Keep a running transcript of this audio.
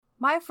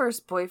My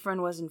first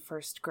boyfriend was in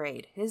first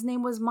grade. His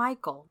name was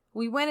Michael.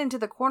 We went into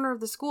the corner of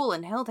the school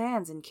and held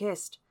hands and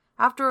kissed.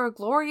 After a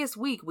glorious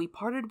week, we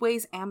parted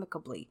ways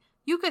amicably.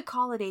 You could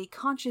call it a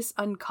conscious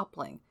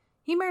uncoupling.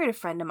 He married a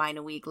friend of mine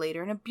a week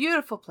later in a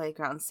beautiful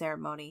playground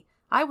ceremony.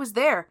 I was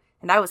there,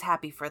 and I was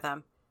happy for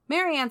them.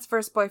 Marianne's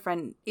first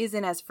boyfriend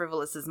isn't as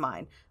frivolous as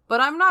mine, but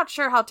I'm not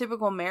sure how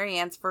typical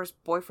Marianne's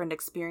first boyfriend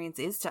experience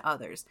is to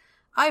others.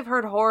 I've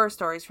heard horror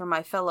stories from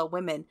my fellow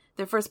women.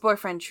 Their first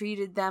boyfriend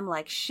treated them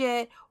like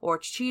shit, or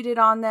cheated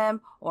on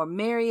them, or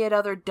myriad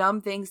other dumb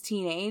things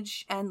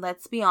teenage, and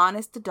let's be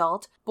honest,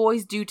 adult,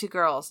 boys do to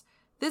girls.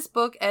 This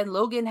book and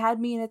Logan had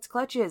me in its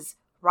clutches,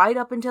 right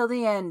up until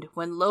the end,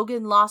 when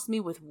Logan lost me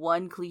with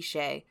one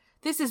cliche.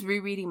 This is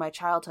rereading my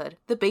childhood.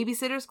 The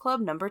Babysitter's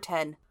Club number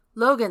 10.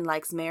 Logan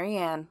likes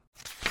Marianne.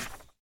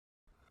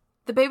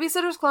 The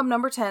Babysitter's Club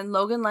number 10,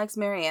 Logan Likes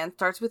Marianne,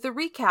 starts with a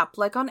recap,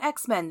 like on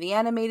X-Men, the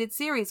animated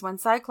series, when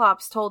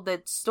Cyclops told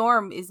that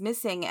Storm is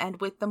missing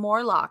and with the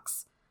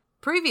Morlocks.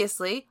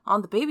 Previously,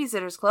 on the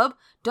Babysitter's Club,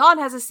 Dawn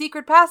has a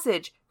secret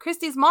passage.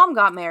 Christy's mom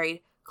got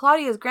married.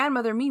 Claudia's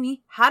grandmother,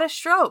 Mimi, had a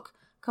stroke,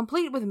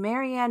 complete with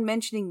Marianne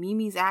mentioning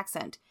Mimi's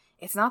accent.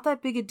 It's not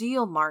that big a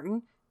deal,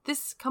 Martin.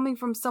 This coming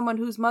from someone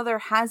whose mother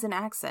has an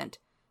accent.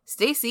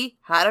 Stacy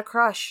had a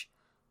crush.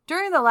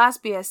 During the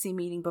last BSC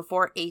meeting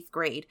before 8th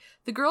grade,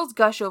 the girls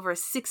gush over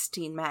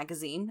 16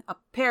 magazine, a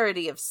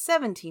parody of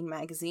 17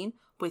 magazine,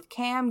 with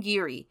Cam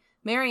Geary,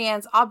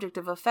 Marianne's object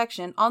of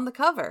affection, on the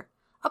cover.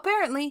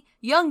 Apparently,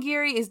 young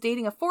Geary is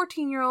dating a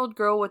 14-year-old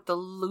girl with the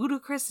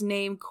ludicrous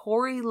name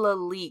Corey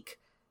Lalique.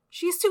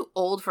 She's too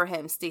old for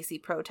him, Stacy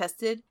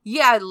protested.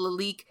 Yeah,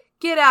 Lalique,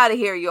 get out of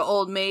here, you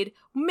old maid.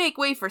 Make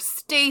way for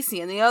Stacy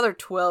and the other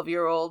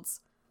 12-year-olds.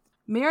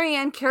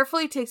 Marianne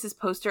carefully takes his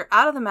poster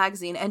out of the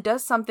magazine and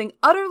does something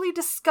utterly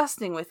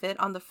disgusting with it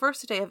on the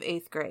first day of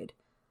 8th grade.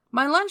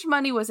 My lunch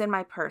money was in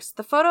my purse.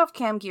 The photo of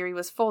Cam Geary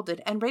was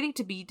folded and ready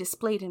to be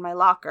displayed in my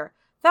locker.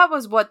 That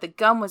was what the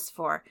gum was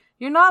for.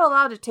 You're not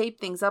allowed to tape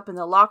things up in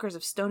the lockers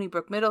of Stony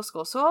Brook Middle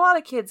School, so a lot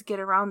of kids get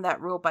around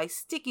that rule by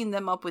sticking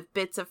them up with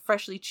bits of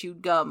freshly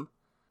chewed gum.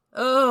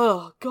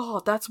 Oh,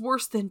 God, that's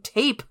worse than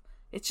tape.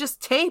 It's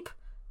just tape.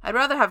 I'd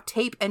rather have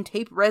tape and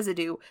tape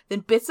residue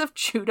than bits of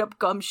chewed up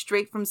gum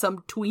straight from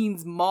some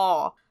tween's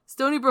maw.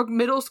 Stony Brook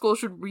Middle School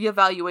should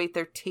reevaluate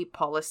their tape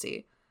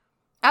policy.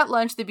 At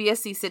lunch, the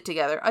BSC sit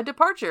together, a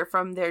departure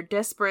from their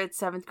desperate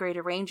 7th grade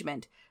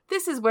arrangement.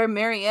 This is where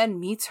Marianne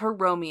meets her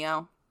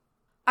Romeo.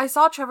 I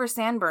saw Trevor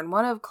Sanborn,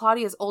 one of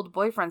Claudia's old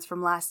boyfriends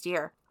from last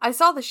year. I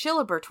saw the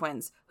Schilleber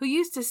twins, who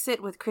used to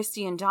sit with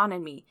Christy and John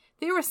and me.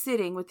 They were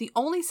sitting with the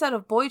only set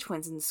of boy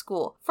twins in the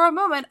school. For a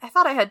moment, I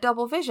thought I had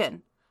double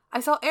vision. I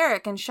saw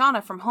Eric and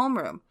Shauna from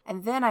homeroom,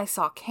 and then I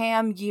saw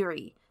Cam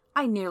Geary.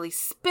 I nearly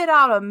spit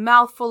out a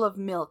mouthful of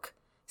milk.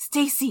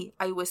 Stacy,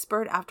 I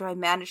whispered after I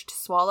managed to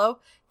swallow.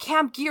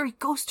 Cam Geary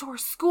goes to our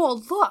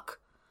school, look!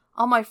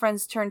 All my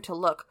friends turned to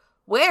look.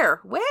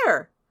 Where?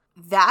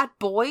 That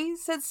boy,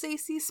 said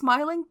Stacy,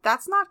 smiling.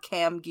 That's not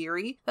Cam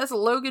Geary. That's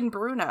Logan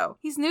Bruno.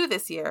 He's new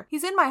this year.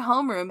 He's in my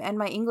homeroom and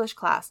my English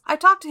class. I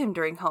talked to him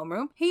during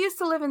homeroom. He used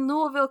to live in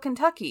Louisville,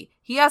 Kentucky.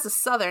 He has a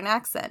southern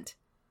accent.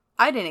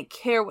 I didn't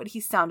care what he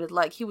sounded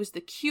like. He was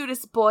the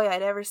cutest boy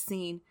I'd ever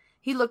seen.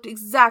 He looked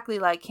exactly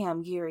like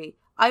Cam Geary.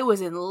 I was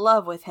in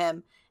love with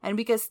him. And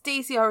because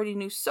Stacy already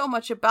knew so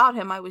much about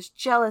him, I was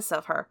jealous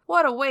of her.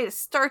 What a way to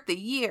start the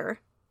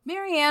year.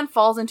 Marianne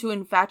falls into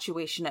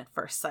infatuation at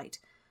first sight.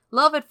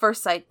 Love at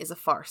first sight is a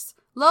farce.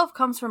 Love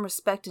comes from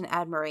respect and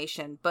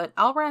admiration, but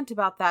I'll rant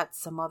about that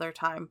some other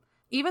time.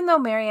 Even though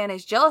Marianne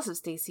is jealous of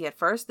Stacy at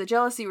first, the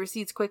jealousy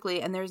recedes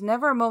quickly and there's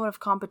never a moment of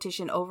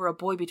competition over a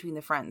boy between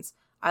the friends.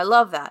 I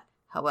love that.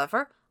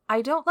 However,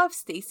 I don't love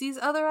Stacy's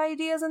other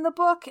ideas in the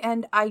book,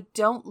 and I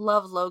don't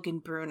love Logan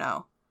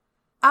Bruno.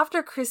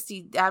 After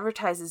Christy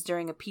advertises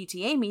during a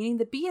PTA meeting,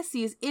 the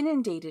BSC is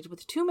inundated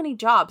with too many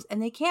jobs and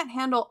they can't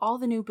handle all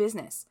the new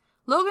business.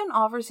 Logan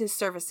offers his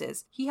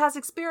services. He has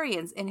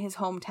experience in his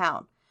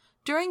hometown.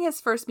 During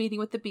his first meeting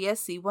with the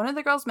BSC, one of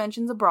the girls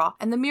mentions a bra,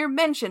 and the mere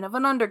mention of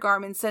an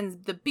undergarment sends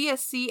the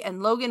BSC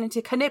and Logan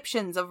into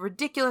conniptions of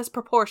ridiculous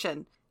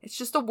proportion. It's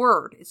just a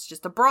word, it's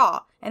just a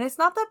bra, and it's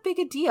not that big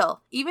a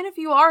deal, even if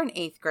you are in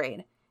 8th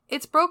grade.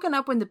 It's broken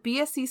up when the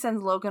BSC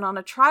sends Logan on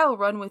a trial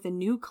run with a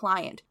new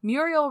client,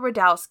 Muriel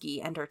Radowski,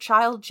 and her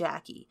child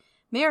Jackie.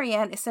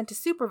 Marianne is sent to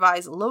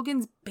supervise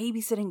Logan's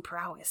babysitting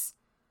prowess.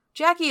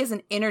 Jackie is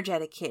an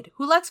energetic kid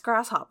who likes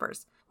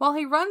grasshoppers. While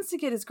he runs to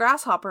get his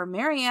grasshopper,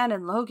 Marianne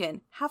and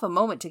Logan have a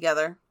moment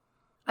together.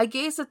 I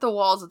gazed at the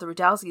walls of the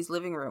Radowski's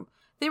living room.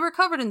 They were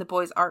covered in the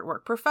boys'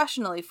 artwork,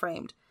 professionally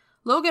framed.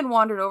 Logan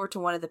wandered over to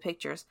one of the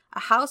pictures, a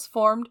house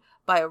formed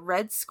by a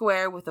red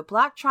square with a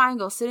black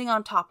triangle sitting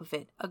on top of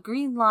it. A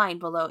green line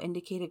below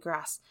indicated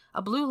grass.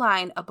 A blue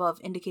line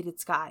above indicated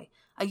sky.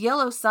 A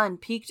yellow sun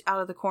peeked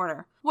out of the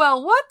corner.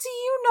 "Well, what do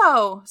you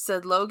know?"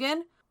 said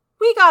Logan.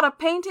 "We got a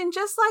painting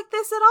just like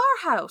this at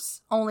our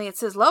house. Only it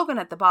says Logan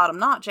at the bottom,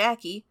 not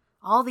Jackie.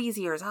 All these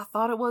years I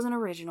thought it was an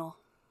original."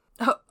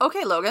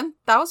 Okay, Logan,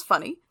 that was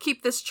funny.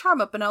 Keep this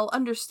charm up and I'll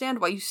understand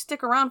why you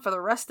stick around for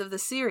the rest of the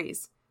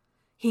series."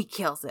 He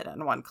kills it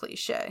on one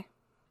cliche.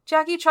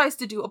 Jackie tries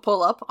to do a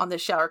pull-up on the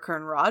shower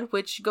curtain rod,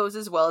 which goes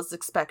as well as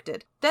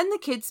expected. Then the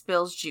kid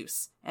spills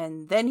juice,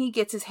 and then he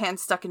gets his hand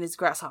stuck in his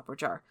grasshopper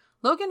jar.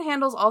 Logan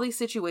handles all these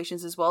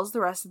situations as well as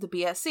the rest of the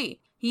BSC.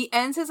 He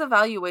ends his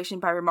evaluation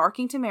by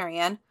remarking to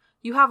Marianne,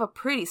 "You have a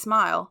pretty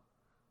smile."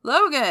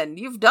 "Logan,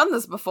 you've done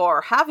this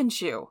before,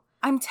 haven't you?"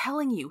 "I'm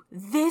telling you,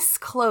 this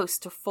close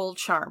to full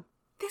charm.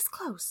 This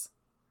close."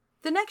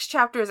 The next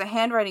chapter is a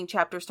handwriting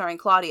chapter starring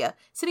Claudia,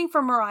 sitting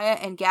for Mariah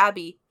and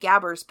Gabby,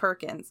 Gabbers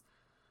Perkins.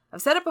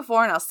 I've said it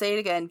before and I'll say it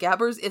again,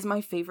 Gabbers is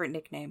my favorite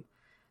nickname.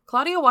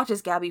 Claudia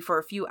watches Gabby for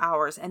a few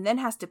hours and then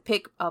has to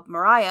pick up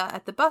Mariah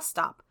at the bus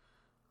stop.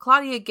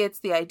 Claudia gets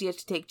the idea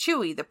to take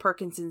Chewy, the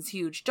Perkinsons'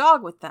 huge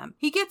dog, with them.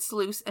 He gets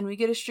loose and we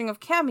get a string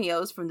of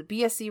cameos from the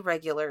BSC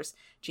regulars.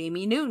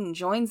 Jamie Newton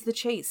joins the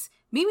chase.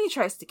 Mimi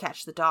tries to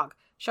catch the dog.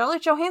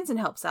 Charlotte Johansson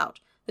helps out.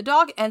 The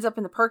dog ends up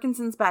in the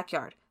Perkinsons'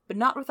 backyard, but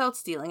not without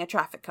stealing a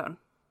traffic cone.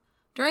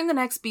 During the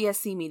next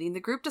BSC meeting, the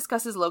group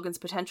discusses Logan's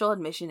potential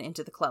admission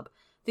into the club.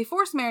 They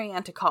force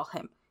Marianne to call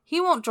him. He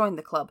won't join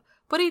the club,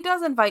 but he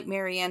does invite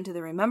Marianne to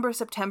the Remember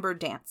September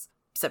dance.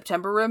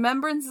 September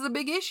Remembrance is a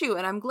big issue,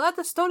 and I'm glad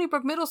the Stony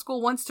Brook Middle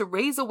School wants to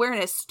raise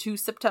awareness to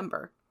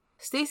September.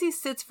 Stacy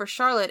sits for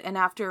Charlotte, and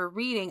after a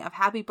reading of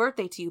Happy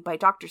Birthday to You by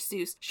Dr.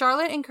 Seuss,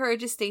 Charlotte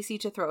encourages Stacy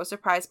to throw a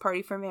surprise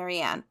party for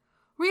Marianne.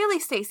 "Really,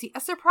 Stacy, a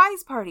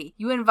surprise party.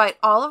 You invite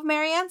all of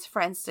Marianne's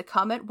friends to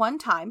come at one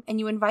time, and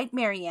you invite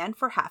Marianne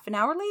for half an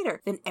hour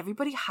later. Then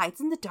everybody hides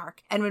in the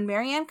dark, and when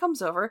Marianne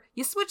comes over,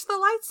 you switch the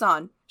lights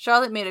on."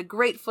 Charlotte made a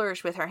great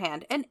flourish with her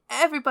hand, and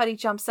everybody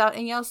jumps out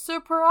and yells,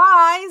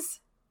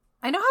 "Surprise!"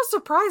 "I know how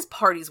surprise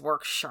parties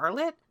work,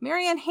 Charlotte.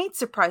 Marianne hates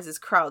surprises,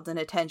 crowds, and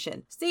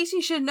attention. Stacy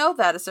should know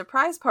that a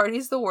surprise party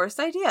is the worst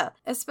idea,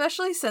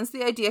 especially since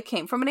the idea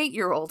came from an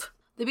 8-year-old.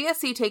 The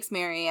BSC takes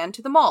Marianne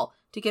to the mall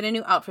to get a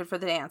new outfit for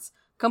the dance,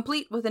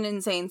 complete with an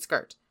insane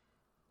skirt.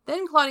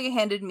 Then Claudia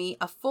handed me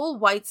a full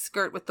white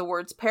skirt with the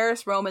words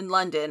Paris, Rome, and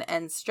London,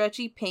 and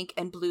stretchy pink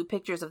and blue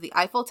pictures of the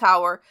Eiffel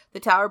Tower, the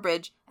Tower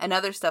Bridge, and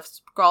other stuff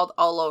scrawled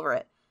all over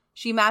it.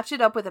 She matched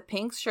it up with a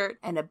pink shirt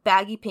and a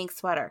baggy pink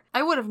sweater.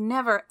 I would have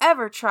never,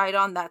 ever tried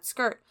on that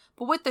skirt,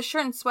 but with the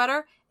shirt and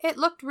sweater, it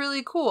looked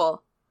really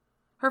cool.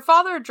 Her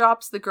father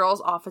drops the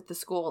girls off at the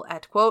school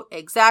at, quote,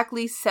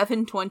 exactly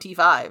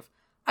 7:25.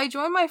 I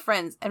joined my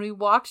friends and we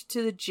walked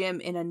to the gym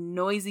in a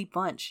noisy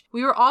bunch.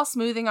 We were all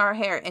smoothing our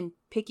hair and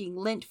picking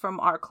lint from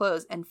our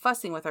clothes and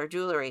fussing with our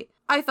jewelry.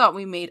 I thought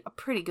we made a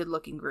pretty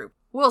good-looking group.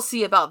 We'll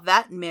see about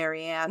that,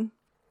 Marianne.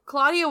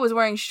 Claudia was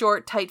wearing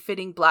short,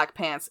 tight-fitting black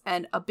pants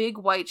and a big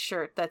white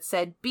shirt that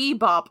said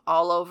Bebop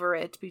all over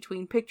it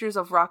between pictures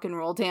of rock and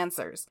roll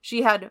dancers.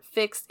 She had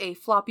fixed a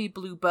floppy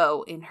blue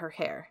bow in her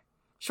hair.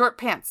 Short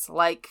pants,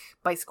 like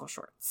bicycle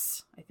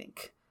shorts, I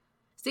think.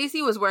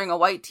 Stacy was wearing a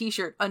white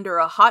t-shirt under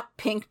a hot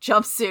pink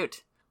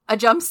jumpsuit. A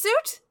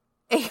jumpsuit?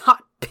 A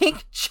hot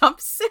pink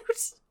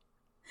jumpsuit?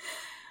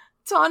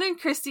 Dawn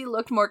and Christy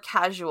looked more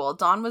casual.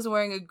 Dawn was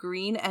wearing a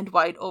green and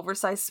white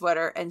oversized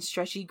sweater and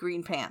stretchy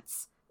green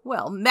pants.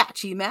 Well,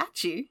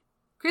 matchy-matchy.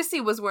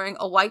 Christy was wearing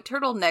a white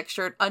turtleneck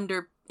shirt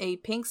under a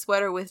pink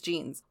sweater with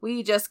jeans.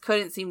 We just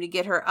couldn't seem to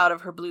get her out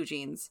of her blue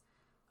jeans.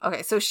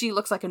 Okay, so she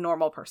looks like a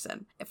normal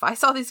person. If I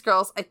saw these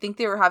girls, I'd think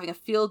they were having a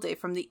field day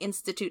from the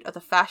Institute of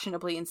the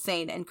Fashionably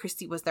Insane, and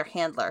Christy was their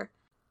handler.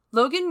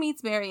 Logan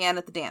meets Marianne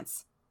at the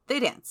dance. They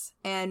dance,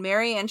 and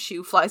Marianne's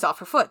shoe flies off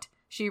her foot.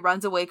 She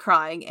runs away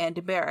crying and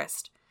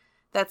embarrassed.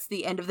 That's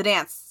the end of the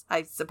dance,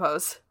 I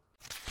suppose.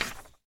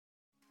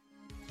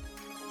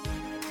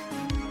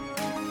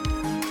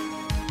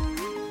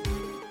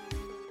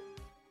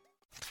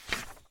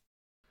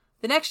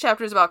 The next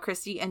chapter is about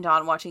Christy and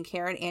Dawn watching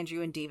Karen,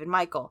 Andrew, and Dave and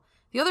Michael.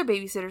 The other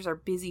babysitters are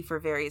busy for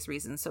various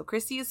reasons, so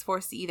Christy is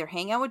forced to either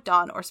hang out with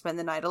Dawn or spend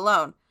the night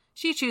alone.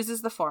 She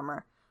chooses the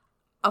former.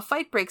 A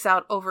fight breaks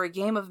out over a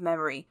game of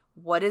memory.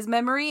 What is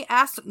memory?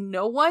 Asked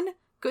no one?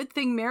 Good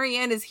thing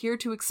Marianne is here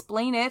to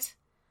explain it.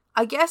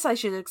 I guess I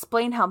should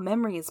explain how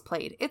memory is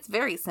played. It's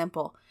very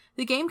simple.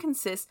 The game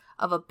consists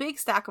of a big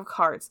stack of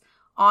cards.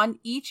 On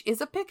each is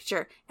a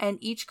picture, and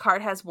each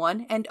card has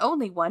one and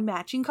only one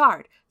matching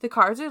card. The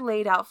cards are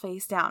laid out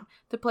face down.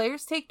 The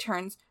players take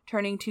turns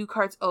turning 2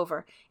 cards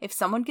over. If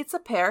someone gets a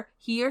pair,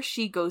 he or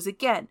she goes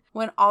again.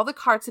 When all the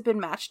cards have been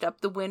matched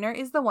up, the winner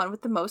is the one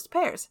with the most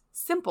pairs.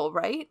 Simple,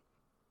 right?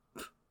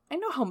 I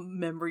know how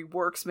memory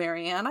works,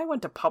 Marianne. I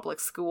went to public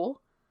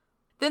school.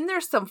 Then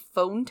there's some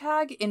phone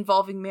tag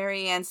involving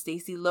Marianne,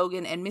 Stacy,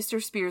 Logan, and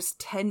Mr. Spears'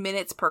 10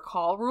 minutes per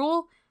call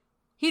rule.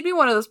 He'd be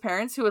one of those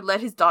parents who would let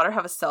his daughter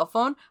have a cell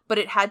phone, but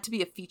it had to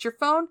be a feature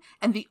phone,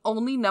 and the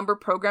only number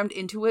programmed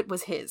into it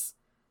was his.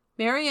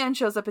 Marianne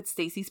shows up at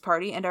Stacy's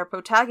party, and our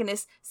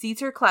protagonist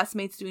sees her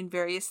classmates doing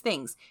various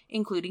things,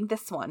 including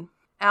this one.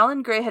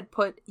 Alan Gray had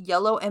put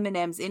yellow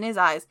M&Ms in his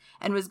eyes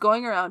and was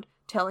going around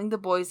telling the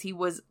boys he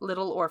was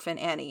Little Orphan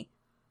Annie.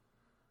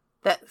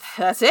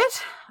 That's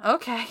it?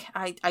 Okay,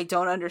 I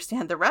don't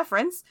understand the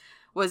reference.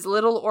 Was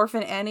Little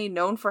Orphan Annie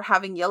known for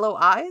having yellow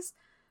eyes?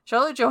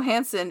 Charlotte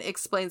Johansson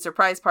explained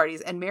surprise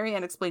parties, and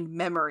Marianne explained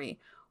memory.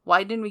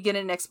 Why didn't we get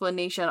an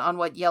explanation on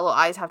what yellow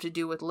eyes have to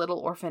do with Little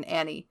Orphan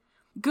Annie?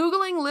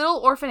 Googling Little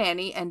Orphan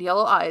Annie and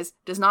yellow eyes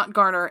does not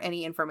garner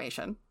any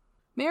information.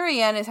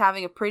 Marianne is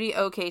having a pretty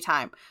okay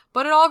time,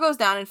 but it all goes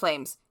down in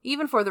flames,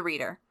 even for the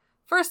reader.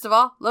 First of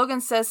all,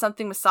 Logan says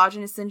something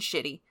misogynist and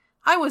shitty.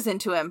 I was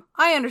into him.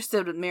 I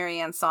understood what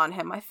Marianne saw in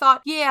him. I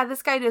thought, yeah,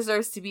 this guy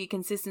deserves to be a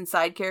consistent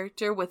side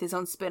character with his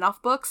own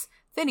spin-off books.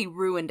 Then he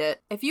ruined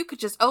it. If you could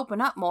just open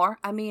up more,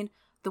 I mean,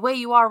 the way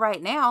you are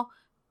right now,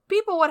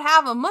 people would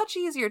have a much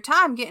easier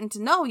time getting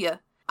to know you.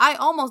 I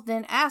almost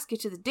didn't ask you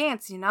to the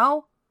dance, you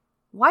know?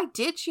 Why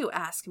did you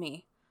ask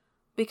me?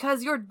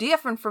 Because you're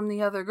different from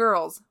the other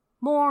girls.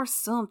 More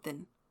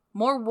something.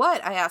 More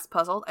what? I asked,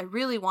 puzzled. I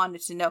really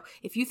wanted to know.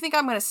 If you think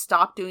I'm going to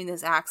stop doing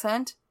this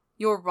accent,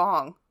 you're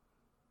wrong.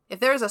 If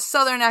there's a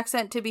southern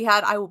accent to be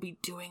had, I will be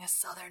doing a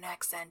southern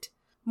accent.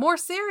 More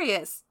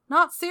serious.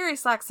 Not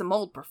serious like some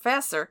old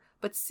professor,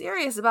 but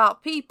serious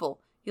about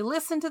people. You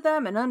listen to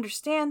them and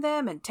understand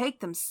them and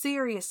take them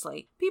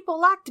seriously. People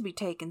like to be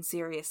taken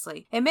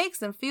seriously. It makes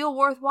them feel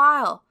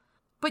worthwhile.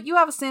 But you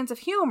have a sense of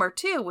humor,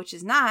 too, which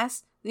is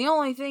nice. The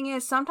only thing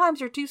is, sometimes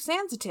you're too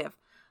sensitive.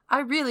 I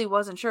really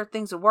wasn't sure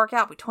things would work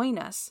out between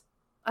us.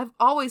 I've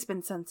always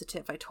been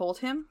sensitive, I told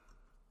him.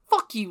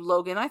 Fuck you,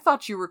 Logan. I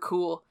thought you were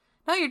cool.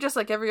 Now you're just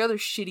like every other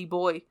shitty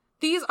boy.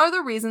 These are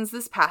the reasons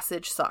this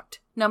passage sucked.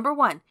 Number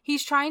 1,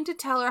 he's trying to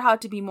tell her how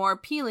to be more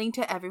appealing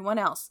to everyone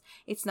else.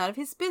 It's none of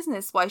his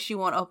business why she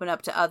won't open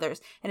up to others,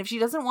 and if she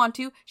doesn't want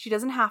to, she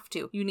doesn't have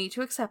to. You need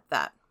to accept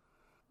that.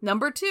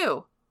 Number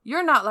 2,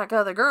 you're not like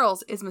other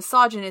girls is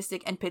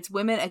misogynistic and pits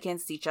women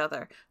against each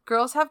other.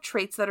 Girls have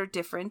traits that are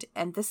different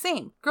and the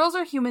same. Girls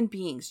are human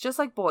beings, just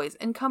like boys,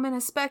 and come in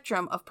a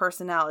spectrum of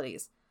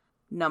personalities.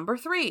 Number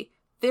 3,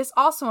 this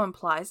also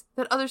implies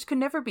that others could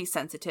never be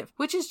sensitive,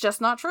 which is just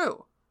not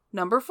true.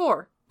 Number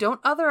 4,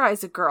 don't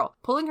otherize a girl,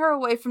 pulling her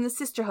away from the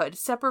sisterhood,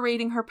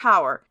 separating her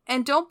power.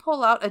 And don't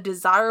pull out a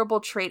desirable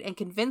trait and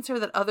convince her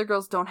that other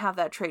girls don't have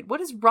that trait.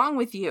 What is wrong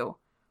with you?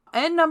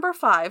 And number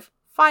 5,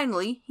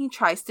 finally, he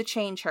tries to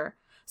change her.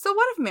 So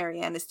what if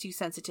Marianne is too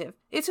sensitive?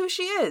 It's who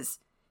she is.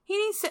 He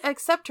needs to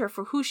accept her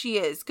for who she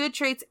is, good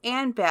traits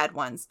and bad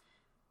ones.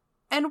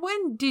 And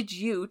when did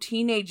you,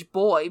 teenage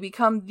boy,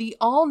 become the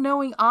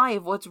all-knowing eye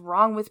of what's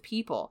wrong with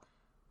people?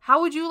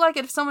 How would you like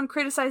it if someone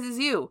criticizes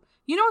you?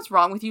 You know what's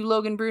wrong with you,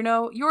 Logan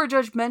Bruno? You're a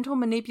judgmental,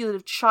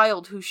 manipulative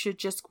child who should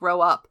just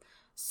grow up.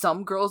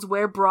 Some girls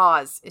wear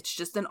bras. It's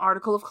just an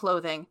article of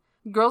clothing.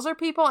 Girls are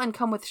people and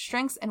come with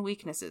strengths and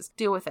weaknesses.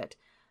 Deal with it.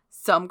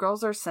 Some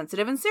girls are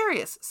sensitive and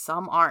serious.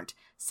 Some aren't.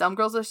 Some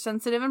girls are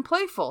sensitive and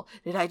playful.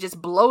 Did I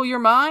just blow your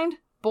mind?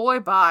 Boy,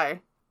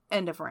 bye.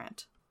 End of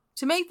rant.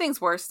 To make things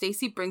worse,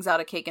 Stacy brings out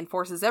a cake and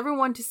forces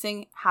everyone to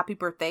sing Happy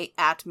Birthday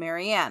at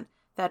Marianne.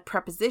 That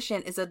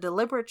preposition is a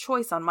deliberate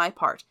choice on my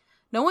part.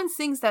 No one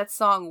sings that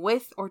song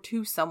with or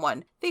to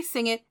someone. They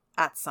sing it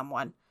at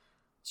someone.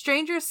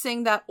 Strangers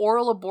sing that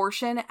oral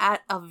abortion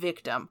at a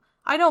victim.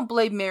 I don't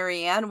blame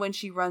Marianne when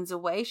she runs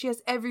away. She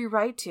has every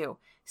right to.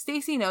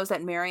 Stacy knows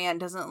that Marianne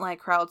doesn't like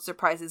crowd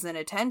surprises and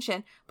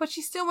attention, but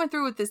she still went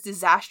through with this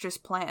disastrous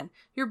plan.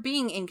 You're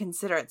being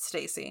inconsiderate,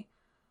 Stacy.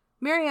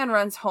 Marianne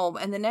runs home,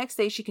 and the next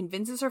day she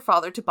convinces her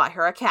father to buy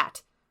her a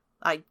cat.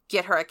 I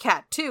get her a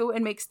cat too,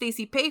 and make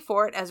Stacy pay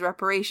for it as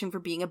reparation for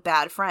being a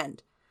bad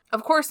friend.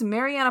 Of course,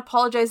 Marianne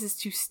apologizes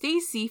to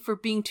Stacy for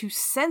being too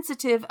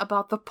sensitive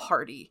about the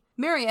party.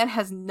 Marianne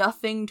has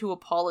nothing to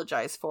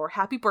apologize for.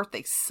 Happy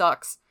Birthday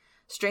sucks.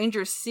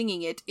 Strangers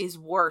singing it is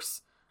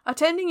worse.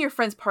 Attending your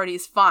friend's party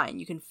is fine.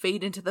 You can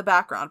fade into the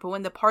background, but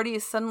when the party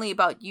is suddenly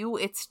about you,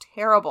 it's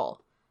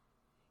terrible.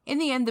 In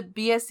the end, the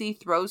BSC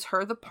throws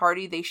her the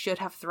party they should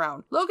have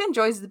thrown. Logan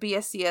joins the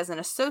BSC as an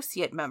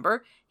associate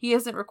member. He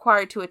isn't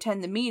required to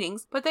attend the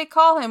meetings, but they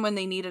call him when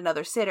they need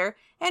another sitter,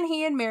 and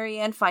he and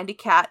Marianne find a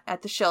cat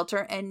at the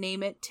shelter and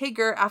name it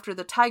Tigger after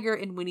the tiger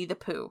in Winnie the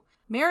Pooh.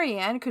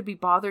 Marianne could be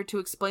bothered to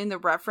explain the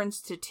reference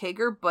to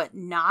Tigger, but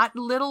not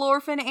Little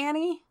Orphan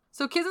Annie?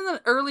 So kids in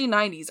the early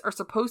 90s are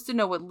supposed to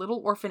know what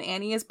Little Orphan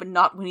Annie is, but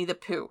not Winnie the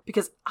Pooh.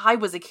 Because I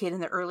was a kid in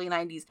the early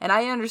 90s, and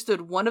I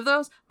understood one of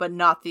those, but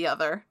not the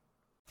other.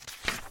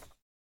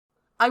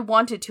 I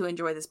wanted to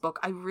enjoy this book.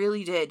 I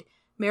really did.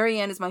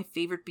 Marianne is my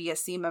favorite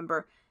BSC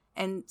member,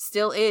 and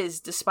still is,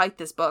 despite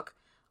this book.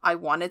 I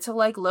wanted to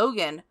like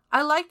Logan.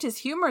 I liked his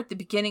humor at the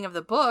beginning of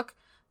the book,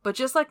 but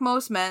just like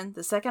most men,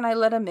 the second I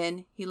let him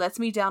in, he lets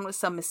me down with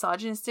some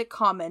misogynistic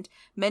comment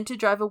meant to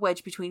drive a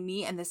wedge between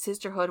me and the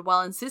sisterhood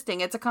while insisting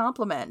it's a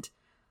compliment.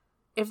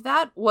 If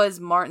that was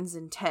Martin's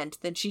intent,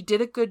 then she did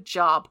a good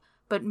job,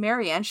 but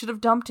Marianne should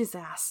have dumped his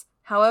ass.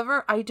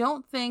 However, I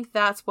don't think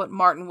that's what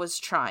Martin was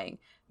trying.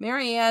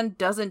 Marianne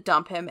doesn't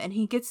dump him, and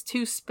he gets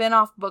 2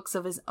 spin-off books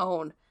of his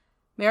own.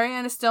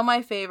 Marianne is still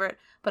my favorite,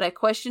 but I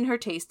question her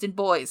taste in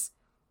boys.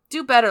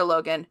 Do better,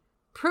 Logan.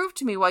 Prove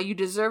to me why you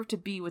deserve to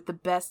be with the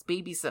best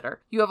babysitter.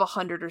 You have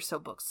 100 or so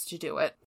books to do it.